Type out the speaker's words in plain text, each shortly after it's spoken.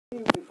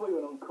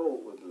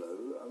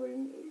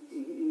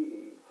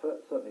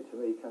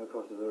me, he came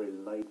across as a very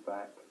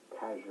laid-back,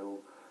 casual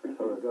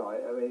sort of guy.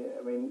 I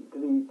mean,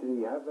 did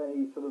he have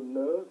any sort of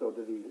nerves, or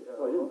did he?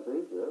 I didn't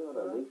think so. I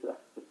don't think so.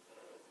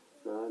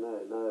 No.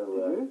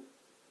 Did you?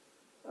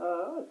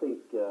 I think.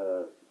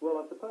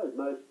 Well, I suppose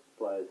most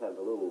players have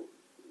a little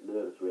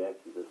nervous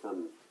reaction to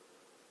some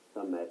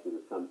matches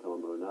at some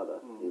time or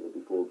another, either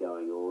before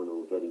going on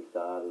or getting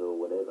started or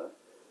whatever,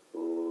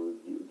 or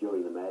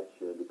during the match,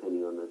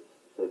 depending on the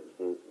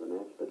circumstance of the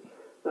match. But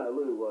no,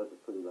 Lew was a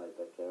pretty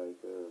laid-back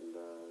character and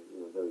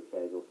very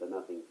casual, so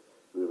nothing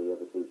really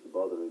ever seems to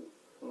bother him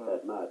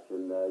that much.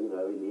 And in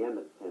the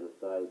amateur tennis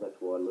days, that's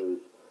why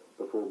Lew's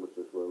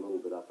performances were a little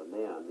bit up and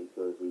down,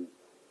 because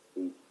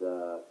his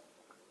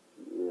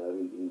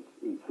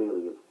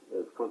feeling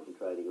of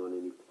concentrating on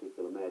any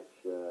particular match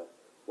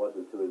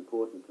wasn't too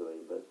important to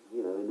him. But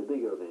in the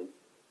bigger events,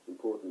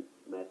 important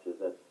matches,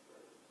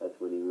 that's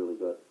when he really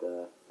got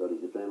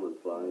his adrenaline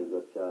flowing and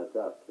got charged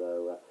up.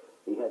 So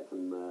he had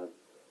some,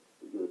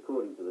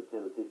 according to the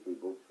tennis history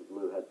books,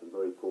 Lew had some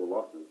very poor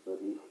losses, but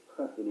he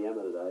in the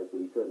amateur days, but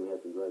he certainly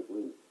had some great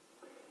wins.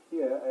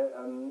 Yeah,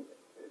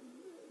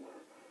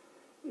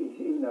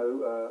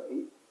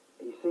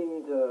 he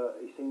seemed to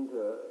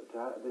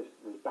have this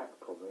back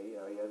problem. He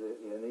had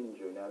an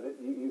injury. Now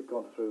you've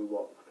gone through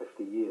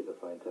 50 years of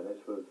playing tennis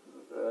with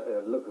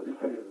look as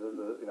fit as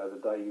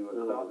the day you were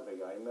starting the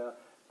game. Now,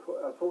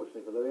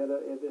 unfortunately for Lew, he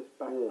had this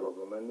back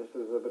problem, and this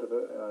was a bit of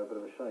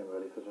a shame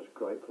really for such a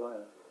great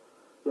player.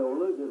 Yeah, well,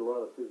 Lew did a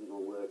lot of physical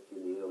work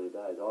in the early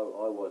days.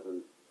 I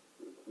wasn't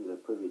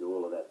privy to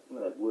all of that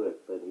work,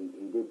 but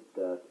he did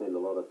spend a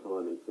lot of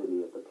time in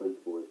Sydney at the Police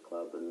Boys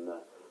Club, and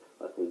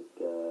I think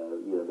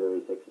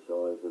various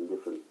exercise and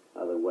different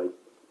other weight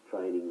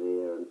training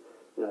there, and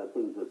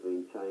things have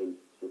been changed,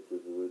 just as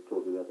we were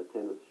talking about the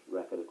tennis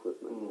racket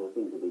equipment.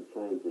 Things have been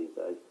changed these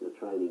days. The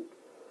training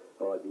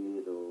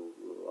ideas or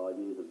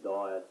ideas of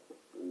diet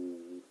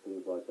and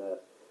things like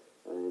that,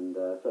 and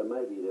so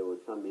maybe there was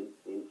some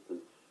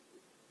instance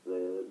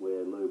there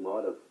where Lew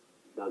might have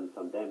done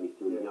some damage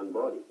to his young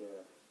body.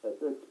 Yeah.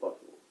 That's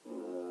possible.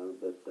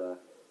 But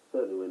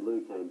certainly when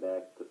Lew came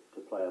back to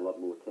play a lot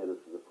more tennis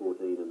as a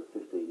 14 and a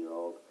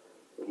 15-year-old,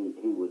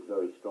 he was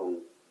very strong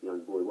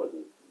young boy. He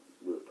wasn't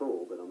real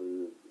tall, but I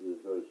mean he was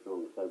very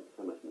strong, so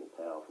much more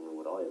powerful than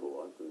what I ever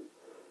was,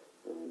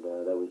 and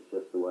that was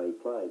just the way he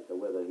played. So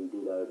whether he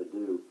did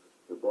overdo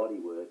the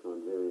body work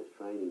on various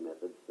training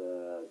methods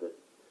that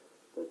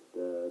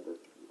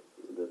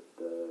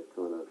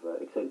kind of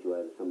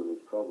accentuated some of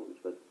these problems,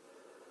 but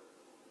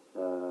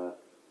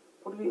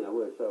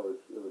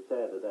it was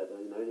sad that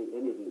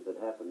anything that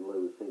happened,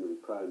 Lew seemed to be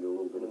prone to a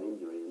little bit of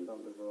injury. And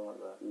something like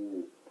that.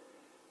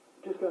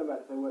 Just going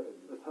back to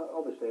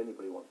obviously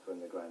anybody wants to win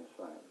the Grand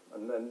Slam,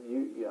 and then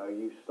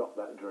you stopped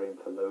that dream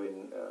for Lew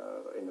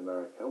in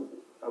America.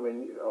 I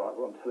mean, all right,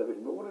 we're on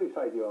television, but what did he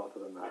say to you after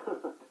the match?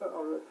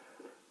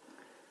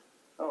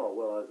 Oh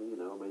well,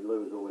 Lew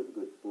was always a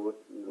good sport,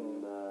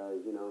 and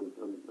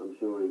I'm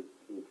sure he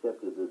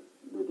accepted the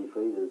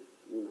defeat as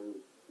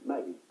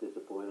maybe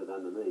disappointed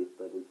underneath,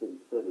 but he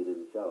certainly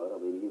didn't show it.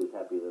 I mean, he was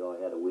happy that I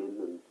had a win,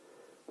 and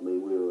I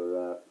mean we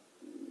were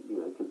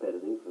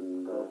competitive,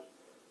 and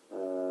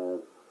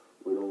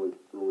we always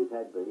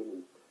had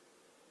been,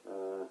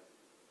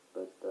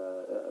 but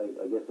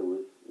I guess it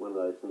was one of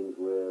those things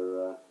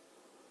where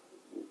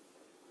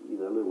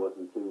Lew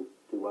wasn't too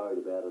worried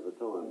about it at the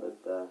time,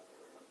 but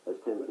as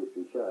tennis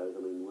history shows,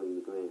 I mean, winning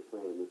the Grand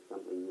Slam is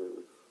something that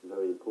was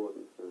very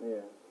important. So.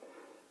 Yeah.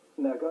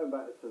 Now, going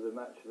back to the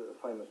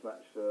famous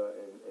match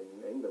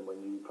in England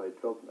when you played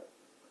Drognet,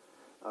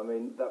 I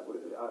mean,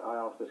 I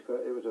asked this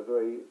question, it was a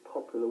very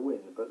popular win,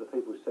 but the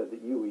people said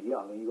that you were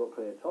young and you got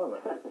plenty of time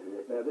at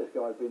it. Now, this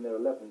guy's been there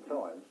 11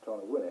 times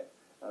trying to win it,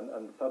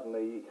 and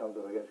suddenly he comes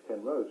up against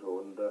Ken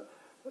Rosewall, and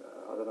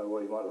I don't know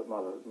what he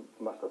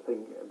must have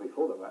think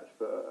before the match,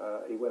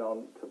 but he went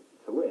on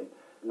to win.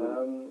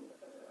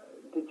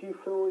 Did you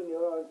feel in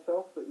your own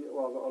self that I've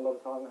got a lot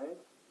of time ahead?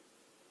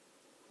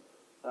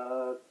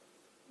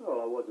 Well,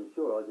 I wasn't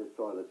sure. I was just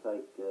trying to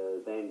take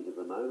advantage of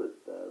the moment,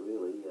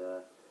 really.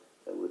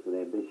 It was an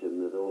ambition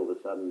that all of a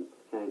sudden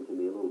came to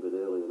me a little bit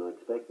earlier than I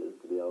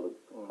expected, to be able to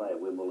play at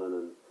Wimbledon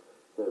and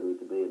certainly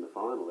to be in the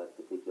final that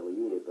particular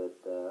year. But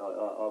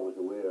I was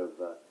aware of,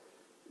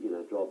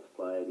 Drob's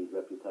play and his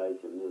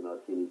reputation, and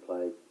I'd seen him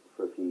play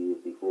for a few years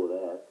before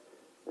that.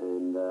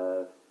 And,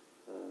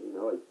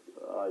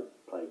 I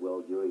played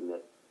well during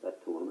that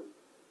tournament,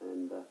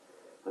 and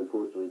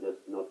unfortunately just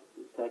not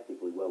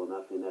tactically well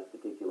enough in that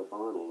particular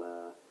final.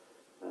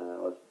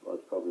 I was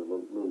probably a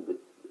little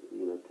bit,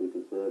 too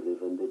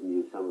conservative and didn't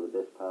use some of the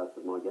best parts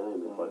of my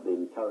game. If I'd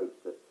been encouraged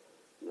to,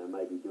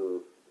 maybe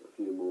do a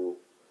few more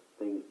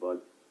things by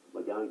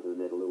going to the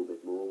net a little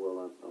bit more,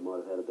 well, I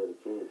might have had a better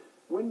chance.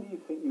 When do you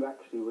think you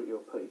actually were at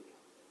your peak?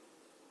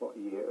 What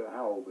year?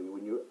 How old were you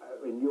when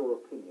in your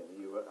opinion,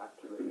 you were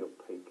actually at your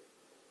peak?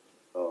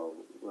 Oh,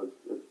 well,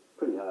 it's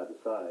pretty hard to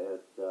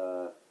say.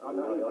 I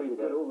know you've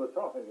been good all the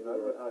time,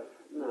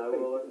 No,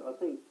 well, I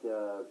think it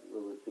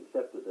was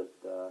accepted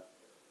that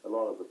a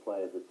lot of lot of the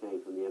players that came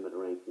from the amateur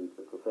ranks into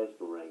the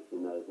professional ranks in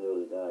those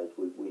early days.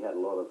 We had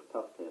a lot of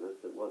tough tennis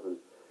that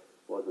wasn't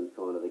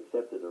kind of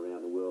accepted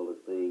around the world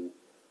as being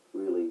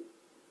really,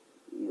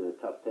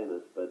 tough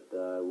tennis. But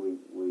we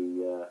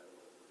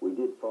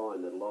did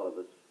find that a lot of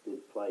us did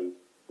play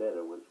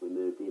better once we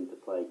moved in to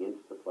play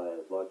against the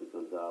players like a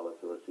Gonzalez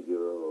or a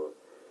Segura or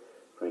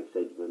Frank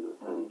Sedgman or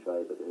Tony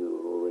Traber, who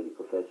were already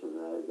professional in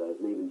those days,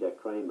 and even Jack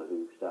Kramer,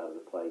 who started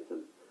to play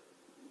some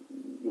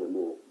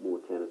more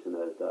tennis in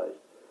those days.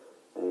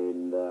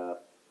 And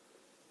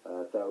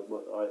so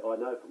I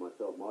know for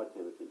myself my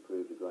tennis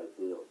improved a great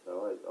deal.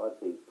 So I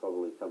think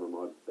probably some of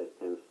my best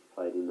tennis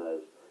played in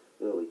those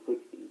early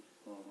 60s.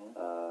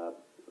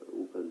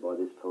 And by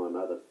this time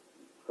other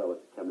fellas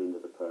had come into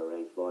the pro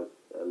ranks like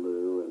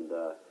Lew and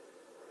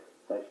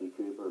Ashley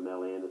Cooper and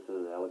Mel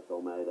Anderson and Alex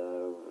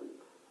Olmedo. And,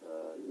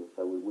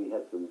 so we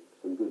had some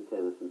good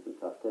tennis and some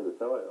tough tennis.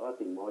 So I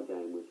think my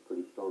game was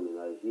pretty strong in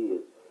those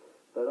years.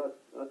 But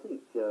I think,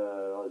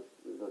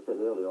 as I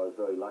said earlier, I was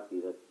very lucky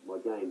that my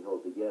game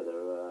held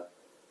together.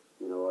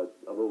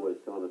 I've always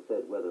kind of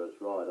said whether it's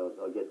right,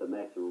 I get the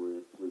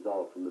maximum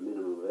result from the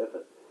minimum of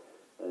effort.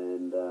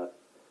 And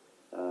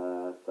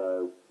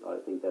so I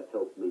think that's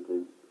helped me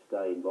to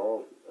stay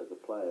involved as a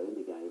player in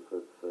the game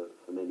for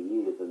many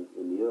years. And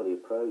in the earlier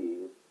pro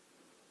years,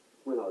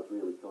 when I was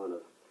really kind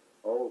of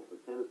old for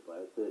a tennis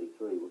player,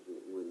 33,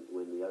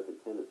 when the Open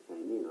Tennis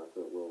came in, I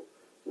thought, well,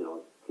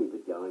 I'd keep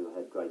it going. I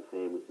had great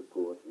family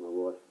support. My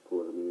wife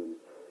supported me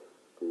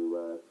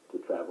to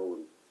travel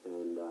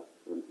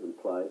and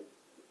play.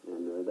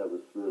 And that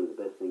was really the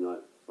best thing I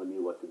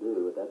knew what to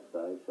do at that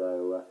stage.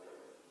 So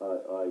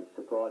I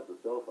surprised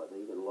myself, I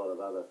think, and a lot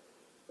of other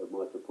of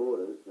my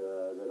supporters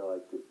that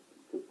I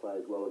could play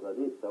as well as I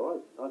did.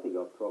 So I think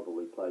I've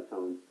probably played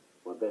some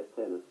of my best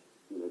tennis,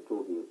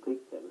 talking of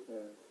peak tennis,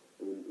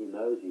 in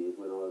those years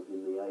when I was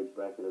in the age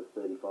bracket of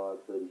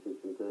 35,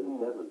 36 and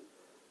 37.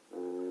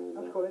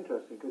 That's quite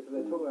interesting, because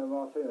they're talking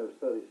about Martino's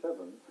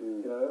 37.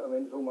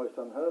 It's almost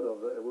unheard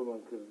of that a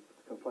woman can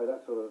play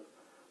that sort of,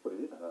 well,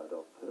 it is unheard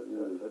of,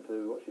 to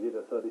do what she did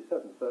at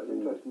 37. So it's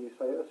interesting you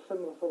say at a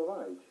similar sort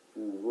of age.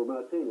 Well,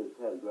 Martina's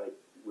had a great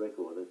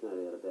record, there's no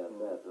doubt about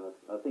that. And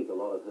I think a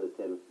lot of her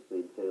tennis has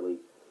been fairly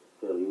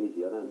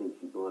easy. I don't think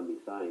she'd mind me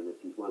saying that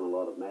she's won a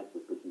lot of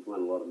matches, but she's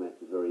won a lot of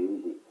matches very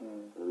easy.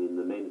 I mean,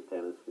 the men's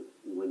tennis,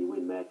 when you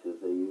win matches,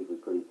 they're usually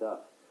pretty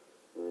tough.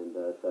 And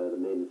so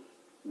the men's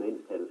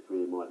tennis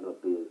career might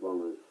not be as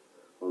long as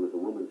a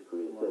woman's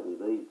career, certainly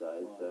these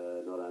days,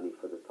 not only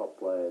for the top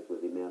players with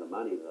the amount of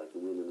money that they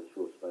can win in a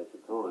short space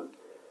of time,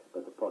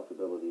 but the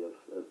possibility of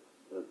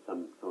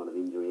some kind of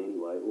injury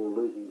anyway, or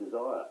losing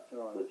desire.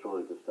 They're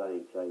trying to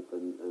stay in shape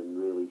and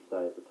really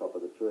stay at the top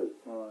of the tree.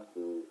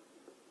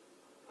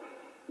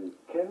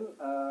 Ken,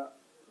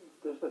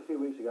 just a few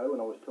weeks ago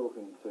when I was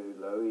talking to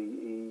Lew,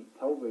 he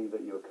told me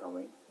that you were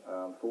coming.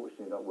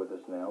 Unfortunately not with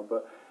us now,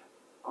 but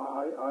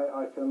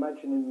I can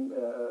imagine him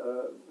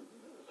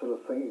sort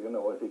of thinking,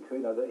 if he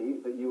could,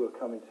 that you were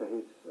coming to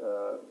his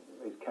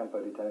Campo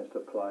de Tennis to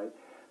play.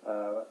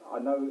 I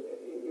know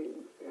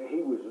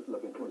he was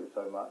looking forward to it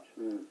so much,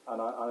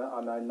 and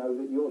I know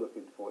that you're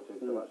looking forward to it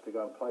so much to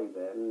go and play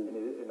there,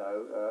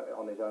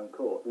 on his own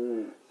court.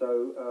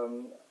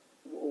 So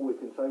all we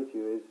can say to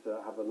you is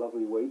have a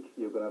lovely week.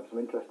 You're going to have some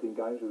interesting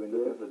games. We've been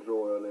looking at the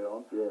draw earlier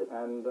on,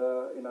 and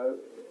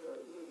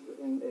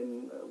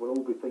we'll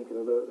all be thinking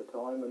of it at the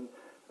time. And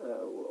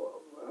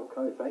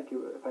can I thank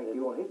you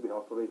on his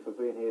behalf, probably, for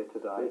being here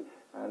today.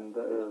 And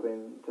it's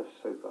been just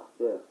super.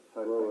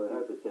 So well, I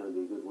hope it's going to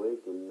be a good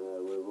week, and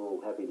we're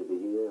all happy to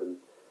be here.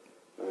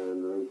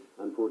 And these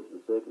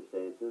unfortunate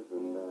circumstances,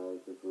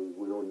 and because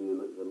we all knew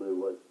that Lew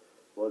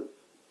was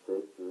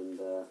sick, and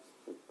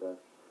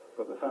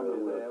but the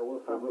family's there.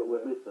 All the family.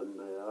 We've missed them.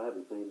 I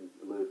haven't seen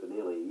Lew for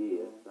nearly a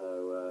year,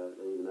 so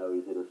even though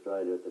he's in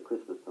Australia at the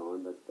Christmas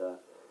time, but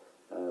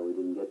we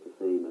didn't get to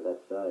see him at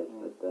that stage.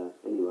 But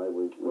anyway,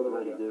 we can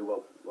only do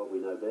what we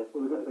know best.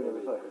 Well, the good thing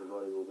is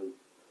everybody will be,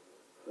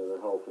 so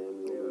the whole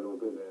family will be all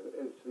good.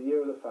 It's the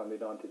year of the family,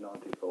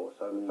 1994.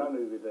 So the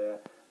family will be there.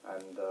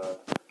 And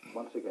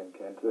once again,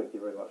 Ken, thank you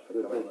very much for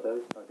coming.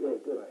 Thanks,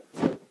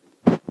 good.